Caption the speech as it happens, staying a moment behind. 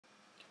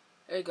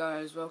Hey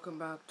guys, welcome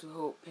back to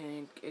Hope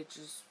Pink. It's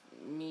just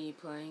me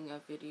playing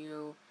a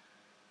video,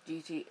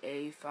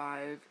 GTA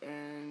 5,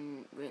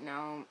 and right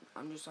now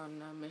I'm just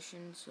on a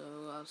mission,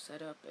 so I'll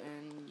set up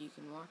and you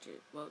can watch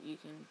it. Well, you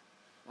can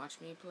watch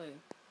me play.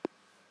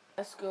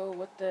 Let's go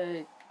with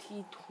the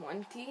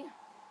T20.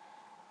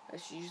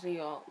 That's usually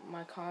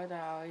my car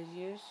that I always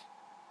use.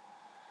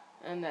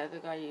 And the other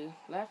guy you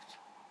left.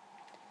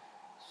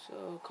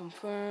 So,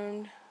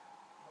 confirmed.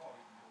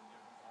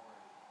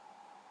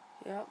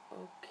 Yep,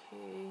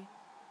 okay.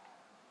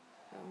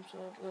 Thumbs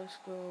up, let's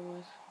go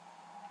with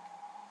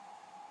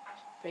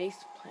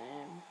face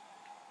plan.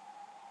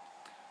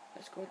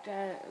 Let's go with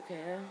that.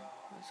 Okay,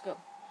 let's go.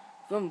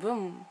 Boom,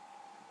 boom.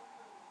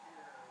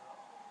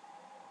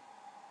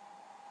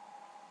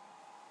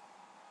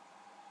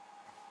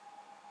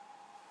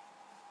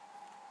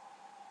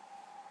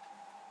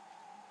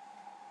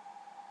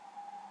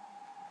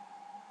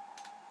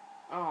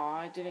 Oh,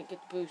 I didn't get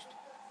the boost.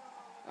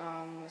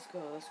 Let's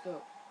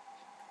go.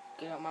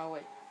 Get out my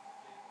way.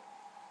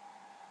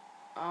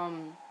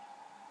 I'm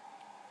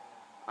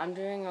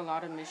doing a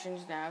lot of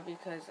missions now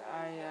because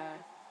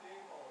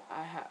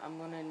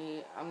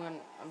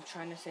I'm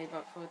trying to save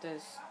up for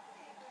this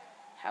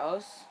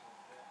house.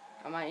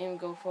 I might even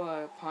go for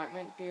an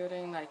apartment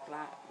building like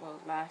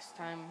last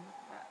time.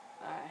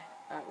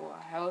 A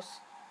house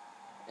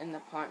in the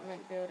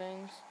apartment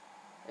buildings.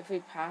 If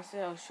we pass it,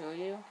 I'll show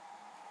you.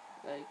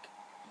 Like.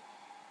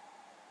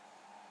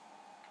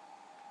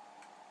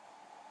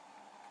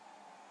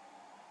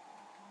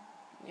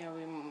 Yeah,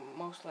 we're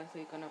most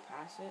likely gonna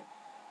pass it.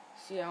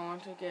 See, I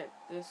want to get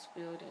this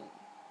building.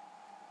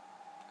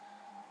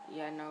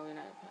 Yeah, no, we're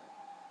not.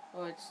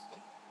 Oh,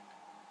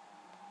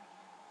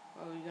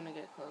 we're gonna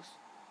get close.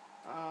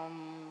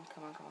 Come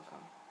on.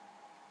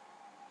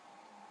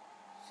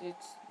 See,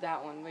 it's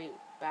that one right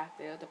back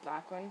there, the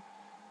black one.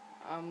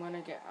 I'm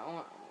gonna get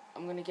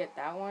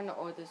that one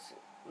or this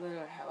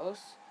little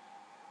house.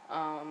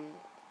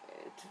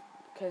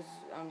 Because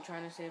I'm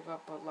trying to save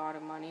up a lot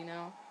of money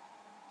now.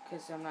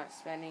 Because I'm not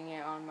spending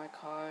it on my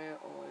car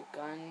or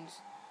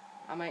guns.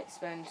 I might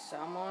spend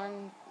some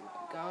on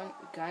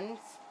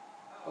guns,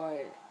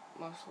 but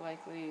most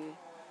likely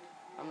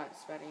I'm not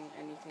spending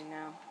anything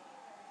now.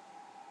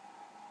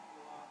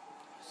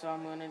 So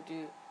I'm gonna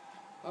do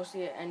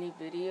mostly any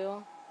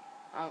video.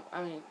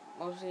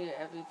 Mostly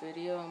every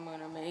video I'm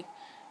gonna make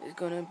is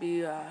gonna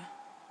be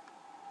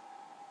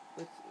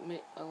with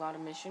a lot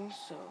of missions.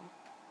 So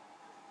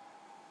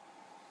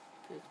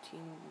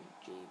 15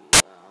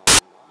 GB,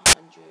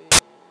 100.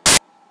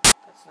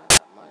 That's not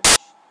that much.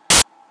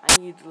 I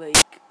need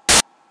like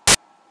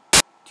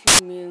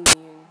 2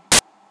 million.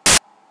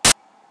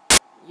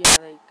 Yeah,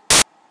 like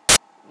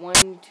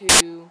 1,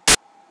 2,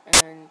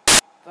 and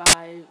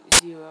 5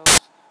 zeros.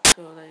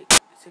 So like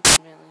 6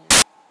 million.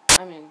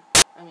 I mean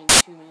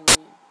 2 million.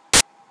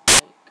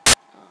 Like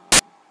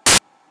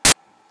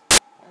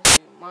let's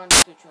do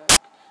monster truck.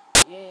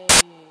 Yay.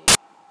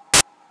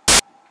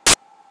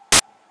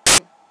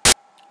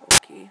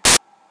 Okay.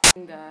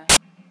 And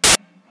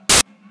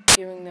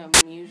hearing the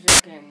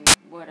music and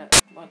what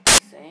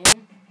they're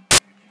saying,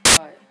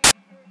 but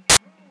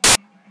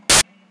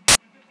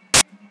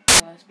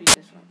let's beat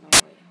this one. No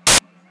way.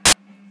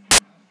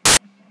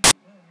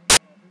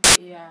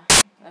 Yeah,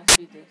 let's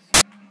beat this.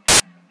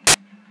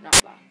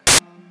 Not black.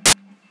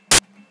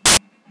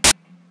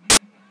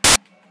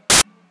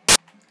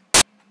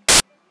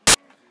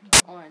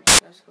 Orange.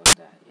 Let's go with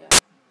that. Yeah.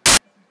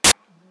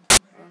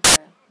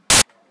 Okay.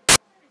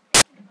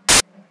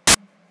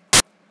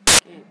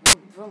 Okay.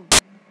 Boom.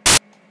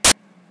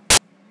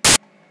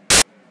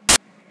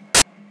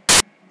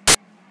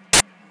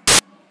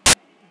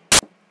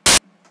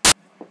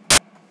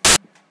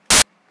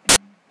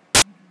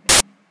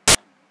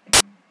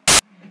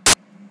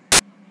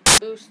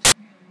 Boost.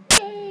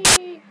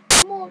 Yay!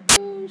 More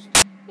boost.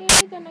 Yay!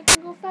 Then I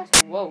can go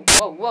faster. Whoa.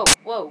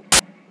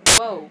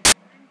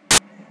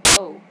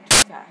 Too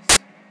fast.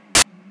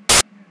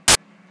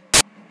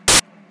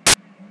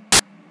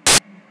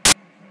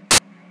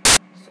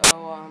 So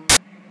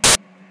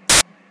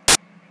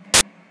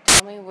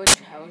tell me which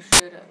house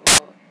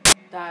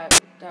that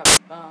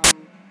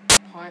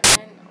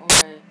apartment or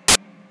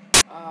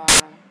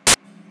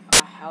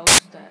a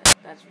house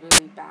that's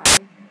really bad.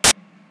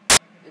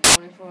 It's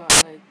only for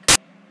like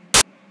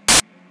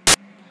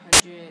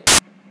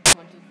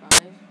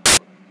 125.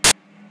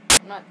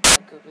 I'm not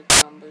that good with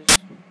numbers,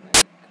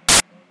 like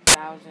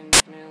thousands,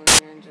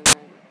 millions, and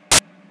like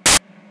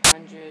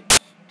hundreds,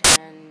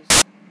 tens,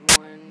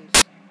 ones,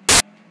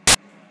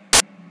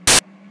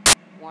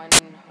 100s.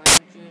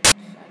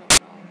 I don't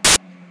know.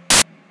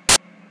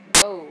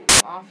 Oh,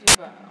 off the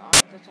top.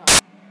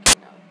 Okay,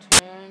 now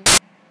turn.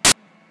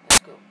 Let's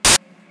go.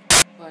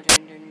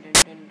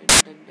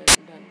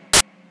 Dun.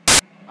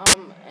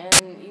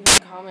 And even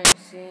comment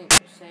saying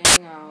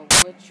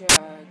which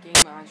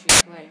game I should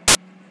play.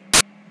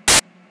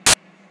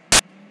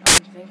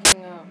 I'm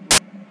thinking of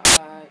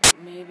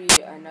maybe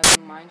another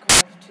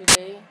Minecraft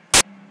today,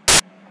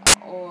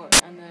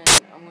 and then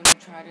I'm gonna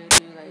try to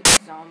do like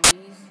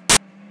zombies.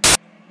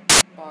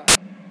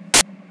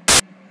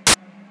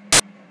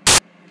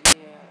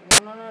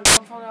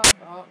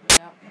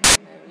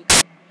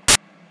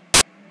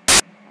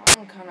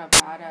 kind of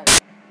bad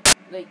at,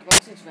 like,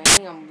 once it's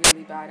raining, I'm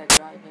really bad at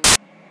driving.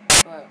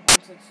 But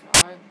once it's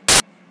not,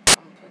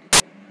 I'm pretty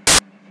good.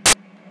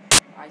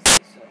 I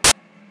say so.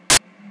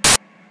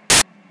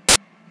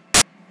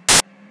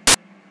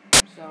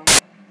 So,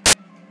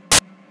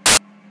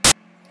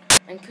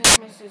 and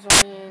Christmas is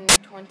only in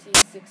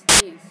 26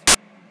 days.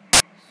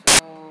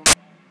 So,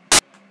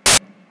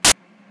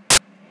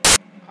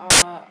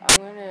 I'm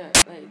gonna,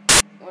 like,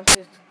 once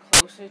it's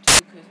closer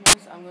to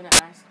Christmas, I'm gonna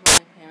ask my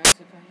parents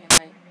if I can,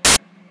 like,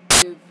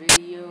 do a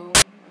video or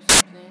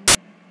something,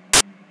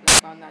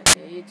 like, on that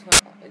day.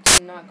 It's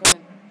not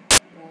gonna,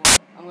 well,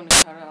 I'm gonna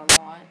cut it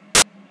a lot.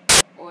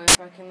 Or if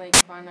I can, like,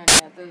 find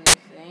another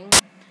thing,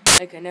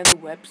 like, another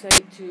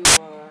website to,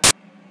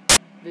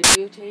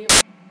 videotape,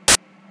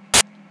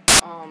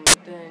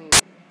 then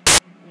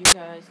you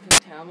guys can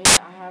tell me.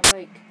 I have,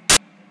 like,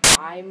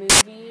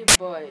 iMovie,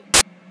 but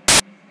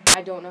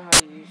I don't know how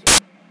to use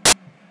it.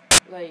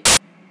 Like,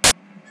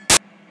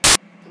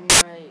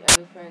 my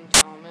other friend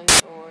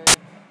Thomas or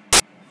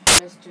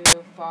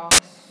Mr. Fox,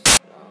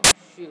 oh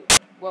shoot,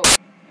 whoa,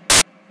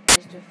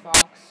 Mr.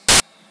 Fox,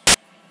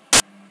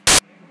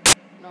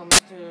 no,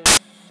 Mr.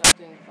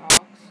 something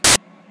Fox,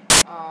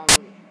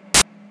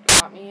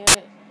 got me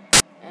it,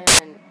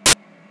 and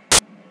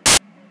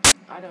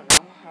I don't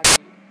know how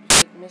to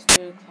use it,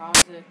 Mr.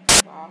 Closet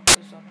Fox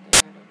or something,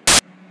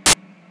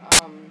 I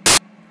don't know,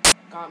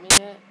 got me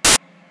it,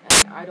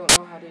 and I don't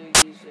know how to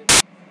use it,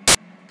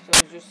 so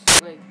it's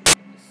just, like,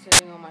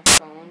 sitting on my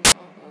phone,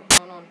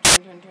 no,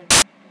 turn,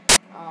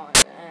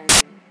 and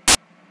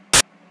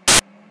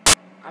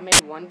I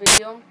made one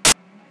video.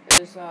 It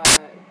was,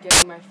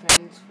 getting my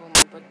friends for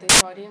my birthday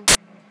party.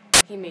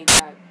 He made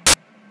that.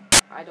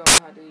 I don't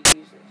know how to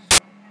use it, so.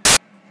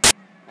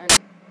 And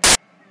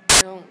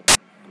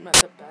I'm not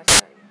the best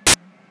at it.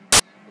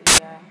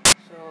 Yeah,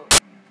 so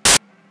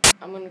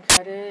I'm gonna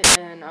cut it,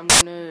 and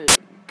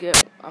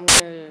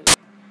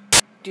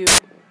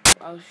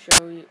I'll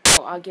show you,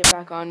 I'll get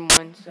back on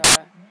once,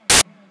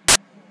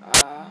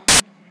 I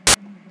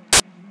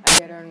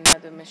get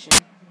another mission.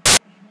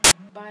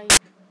 Bike,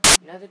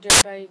 another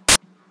dirt bike,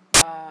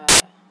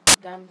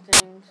 damn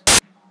things,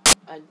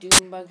 a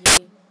dune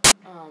buggy,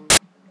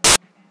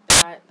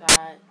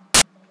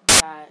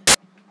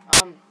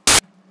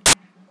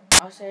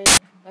 I'll say,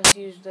 let's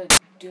use the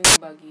dune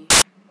buggy.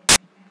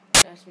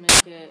 Let's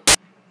make it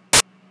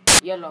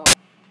yellow.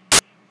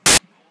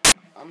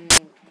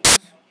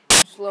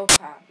 Slow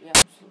clap, yeah,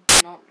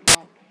 no,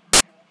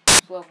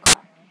 slow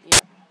clap, yeah.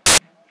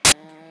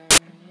 And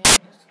yeah,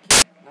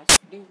 let's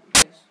do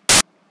this.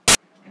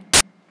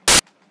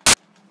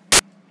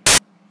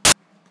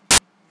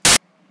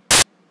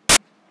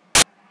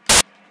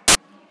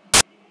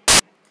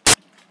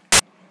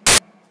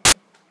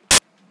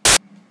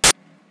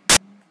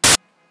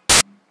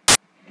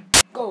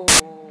 Go,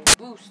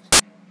 boost.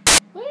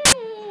 Whee!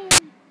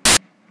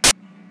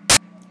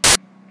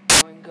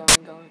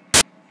 Going.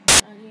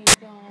 And he's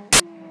gone.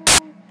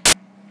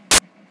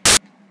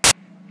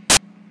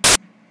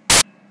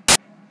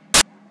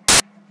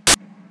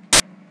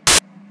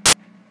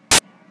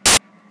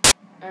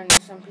 And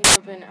some people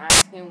have been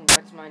asking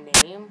what's my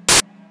name.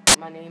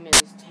 My name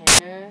is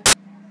Tanner,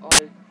 or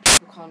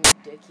people call me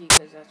Dickie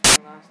because that's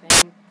my last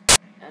name.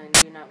 And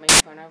do not make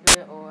fun of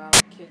it, or I'll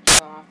kick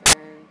you off.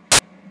 And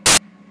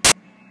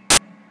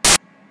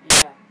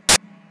yeah.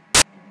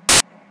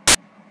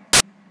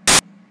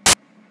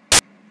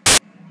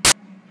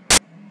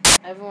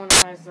 Everyone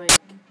has, like,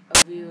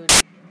 a weird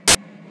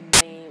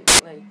name,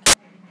 like,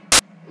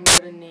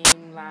 middle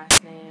name,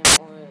 last name,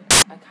 or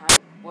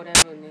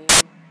whatever name,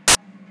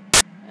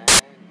 and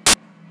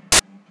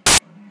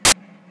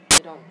I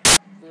don't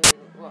really,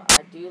 well,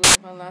 I do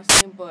like my last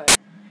name, but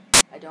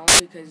I don't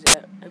because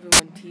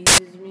everyone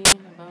teases me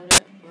about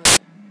it, but,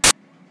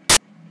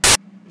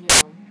 you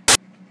know,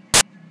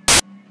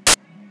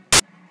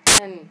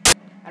 and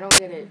I don't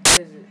get it,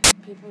 because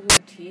people who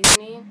tease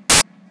me,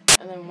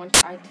 and then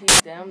once I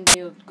tease them,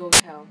 they'll go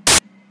tell.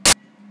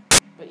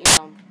 But, you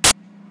know,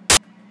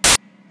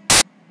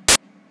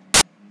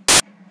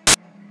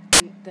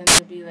 and then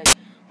they'll be like,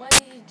 why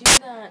did you do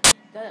that?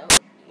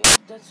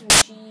 That's some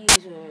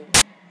cheese, or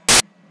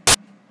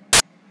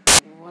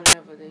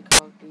whatever they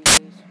call it these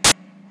days.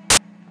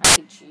 I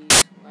hate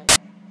cheese. Like,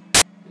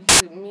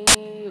 me,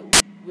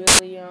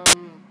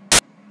 William,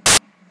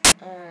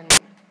 and,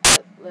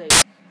 like,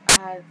 I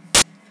had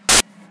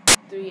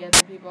 3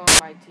 other people on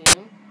my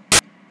team.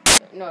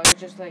 No, it was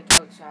just, like,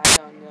 outside,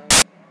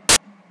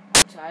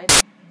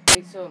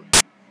 like, so,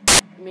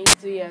 me,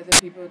 3 other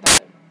people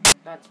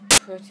that's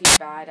pretty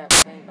bad at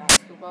playing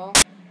basketball,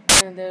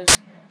 and there's,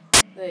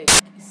 like,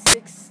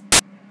 six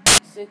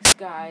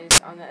guys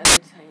on the other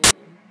team,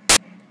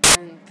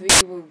 and 3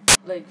 were,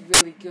 like,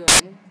 really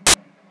good.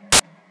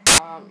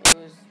 It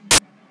was,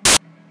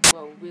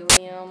 well,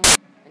 William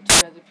and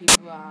 2 other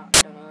people. I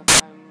don't know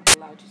if I'm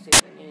allowed to say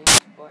their names,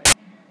 but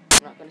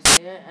I'm not gonna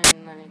say it.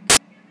 And, like,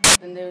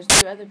 then there was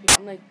 2 other people.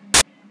 I'm like,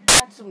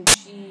 that's some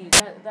cheese.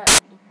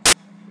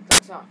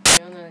 That's not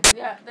fair. And they're like,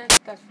 yeah,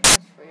 that's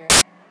fair.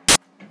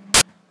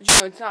 But you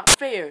know, it's not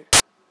fair.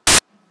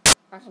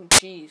 That's some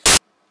cheese.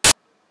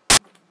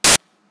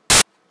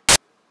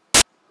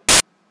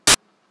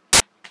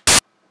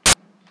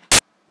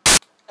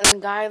 And the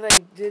guy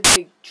like did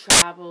like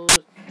travels,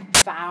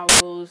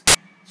 fouls.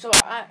 So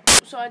I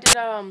did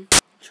travel,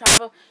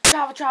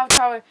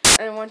 and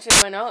then once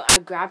it went out, I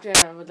grabbed it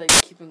and I would like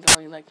keep on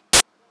going like,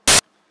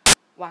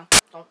 wow,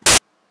 oh,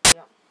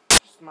 yeah,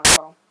 it's my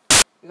call.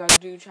 You guys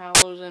do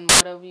travels and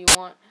whatever you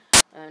want,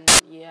 and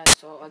yeah,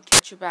 so I'll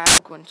catch you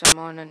back once I'm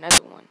on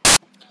another one.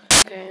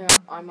 Okay,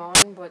 I'm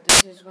on, but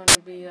this is going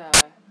to be a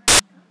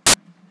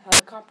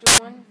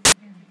helicopter one.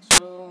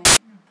 So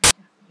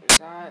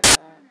that.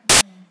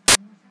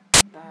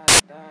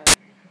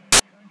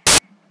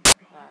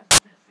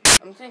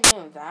 I'm thinking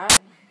of that.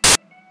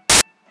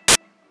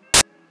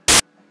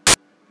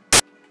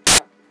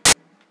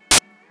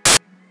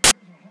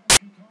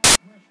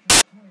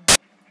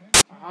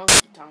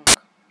 Honky tonk.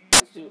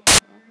 Let's do it.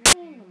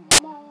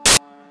 Come on.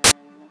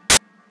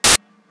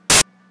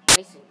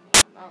 Racing.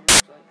 That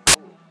looks like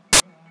cool.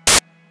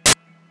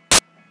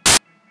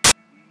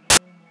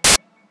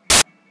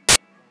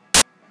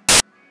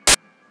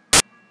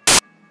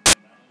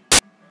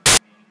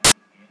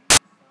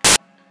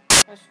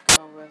 Let's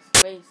go with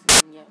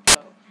racing. Yep, so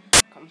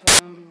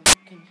confirm,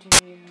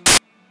 continue.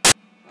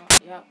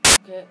 Yep,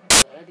 okay,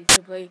 ready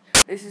to play.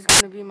 This is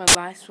gonna be my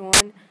last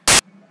one.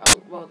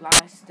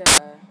 Last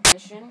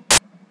mission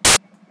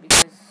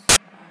because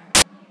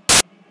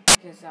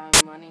I'm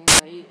running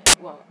late.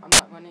 Well, I'm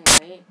not running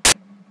late.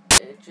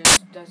 It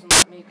just doesn't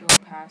let me go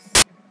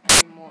past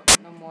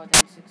no more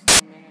than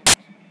 16 minutes.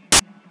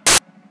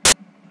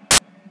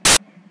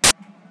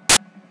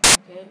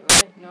 Okay,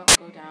 right? No,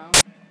 go down.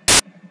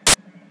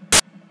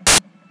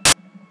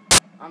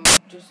 I'm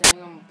just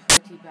saying I'm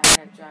pretty bad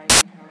at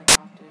driving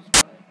helicopters,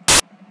 but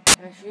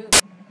can I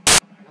shoot?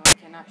 No, I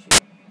cannot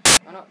shoot.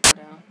 Oh no, go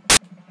down.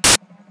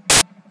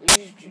 You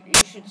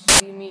should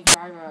see me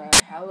drive a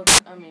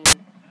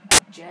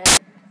jet.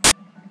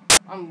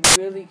 I'm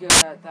really good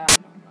at that.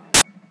 No.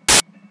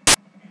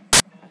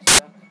 I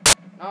suck.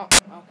 No,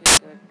 okay,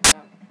 good.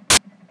 No.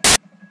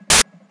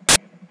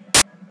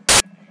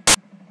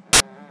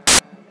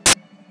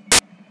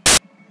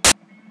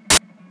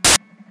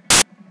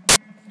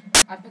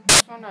 I picked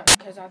this one up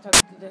because I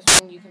thought this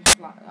one you can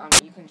fly,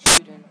 you can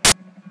shoot in.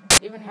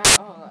 Even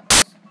have,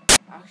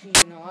 actually,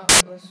 you know what?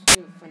 Let's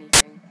do a funny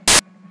thing.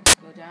 Let's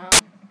go down,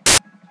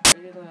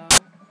 pretty low,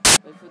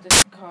 wait for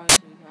this car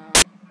to come.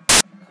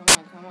 Come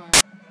on,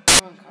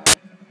 car.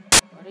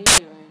 What are you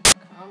doing?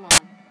 Come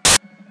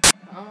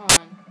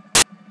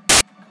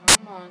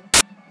on.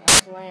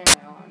 Let's land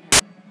now on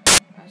him.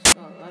 Let's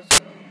go.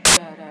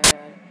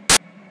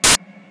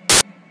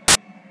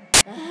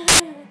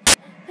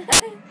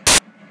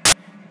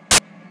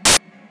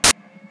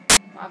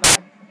 My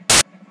bad.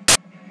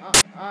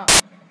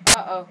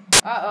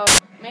 Uh-oh.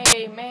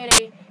 Mayday.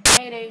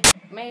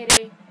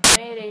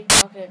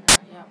 Okay,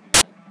 yeah.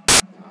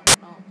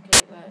 No,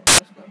 okay,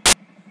 let's go.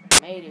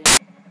 Mayday.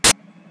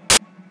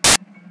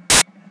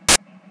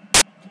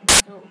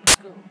 Let's go.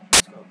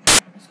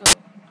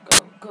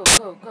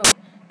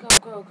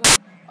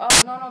 Oh,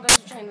 no, there's a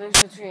train.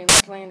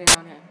 Let's land it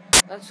on him.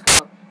 Let's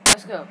go.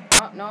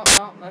 Oh, no,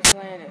 let's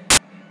land it.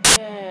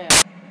 Yeah.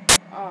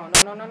 Oh,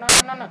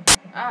 no.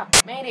 Ah,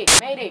 mayday.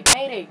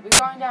 We're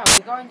going down.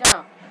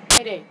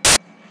 Mayday.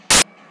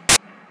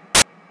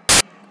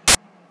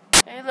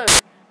 Hey, look.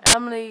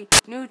 Emily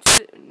Newt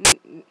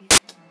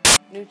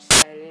is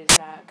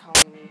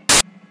calling me.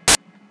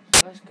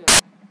 So let's go.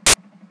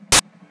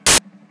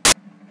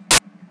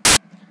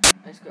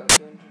 Let's go.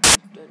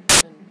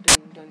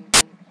 Dun.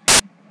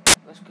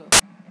 Let's go.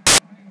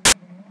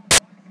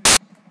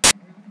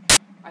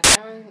 I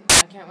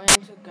can't wait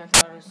until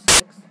Gunpowder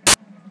 6.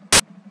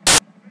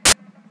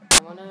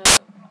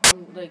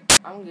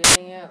 I'm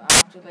getting it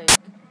after like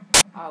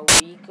a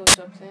week or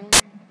something.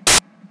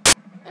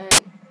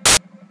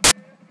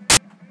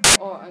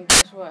 And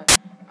guess what?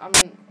 I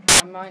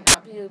might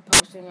not be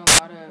posting a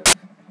lot of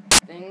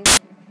things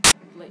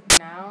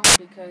now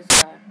because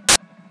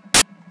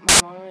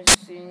my mom is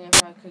seeing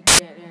if I could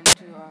get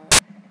into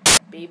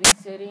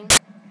babysitting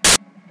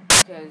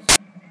because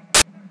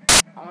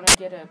I want to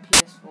get a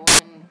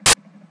PS4 and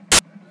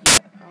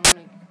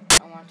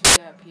I want to get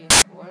a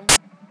PS4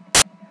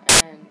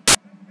 and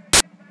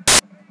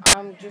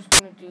I'm just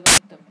gonna do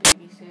like the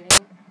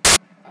babysitting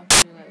up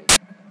to like,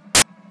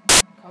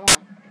 come on,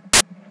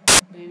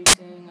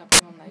 babysitting up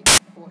to like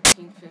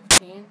 14,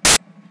 15,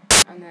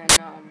 and then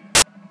I'm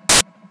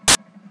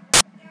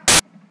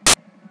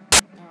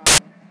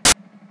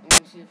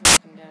gonna see if I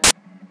can get a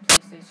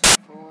PlayStation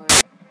 4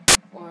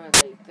 or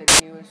like the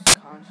newest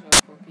console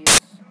for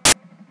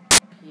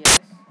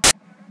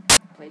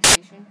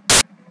PlayStation.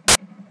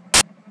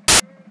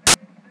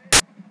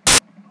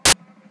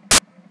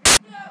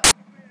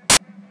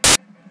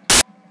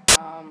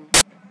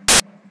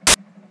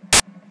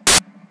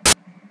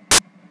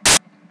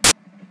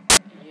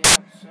 Yeah,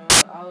 so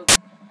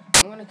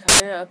I'm gonna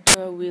cut it up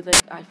till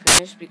I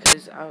finish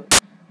because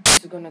this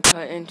is gonna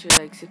cut into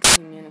like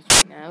 16 minutes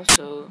right now,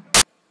 so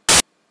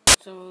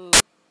So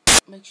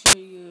make sure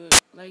you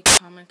like,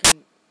 comment,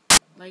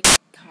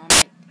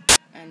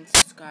 and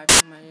subscribe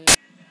to my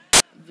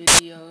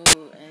video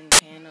and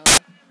channel,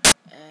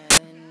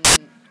 and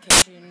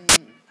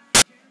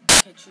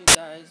catch you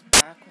guys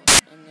back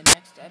in the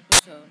next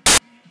episode.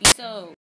 Peace out.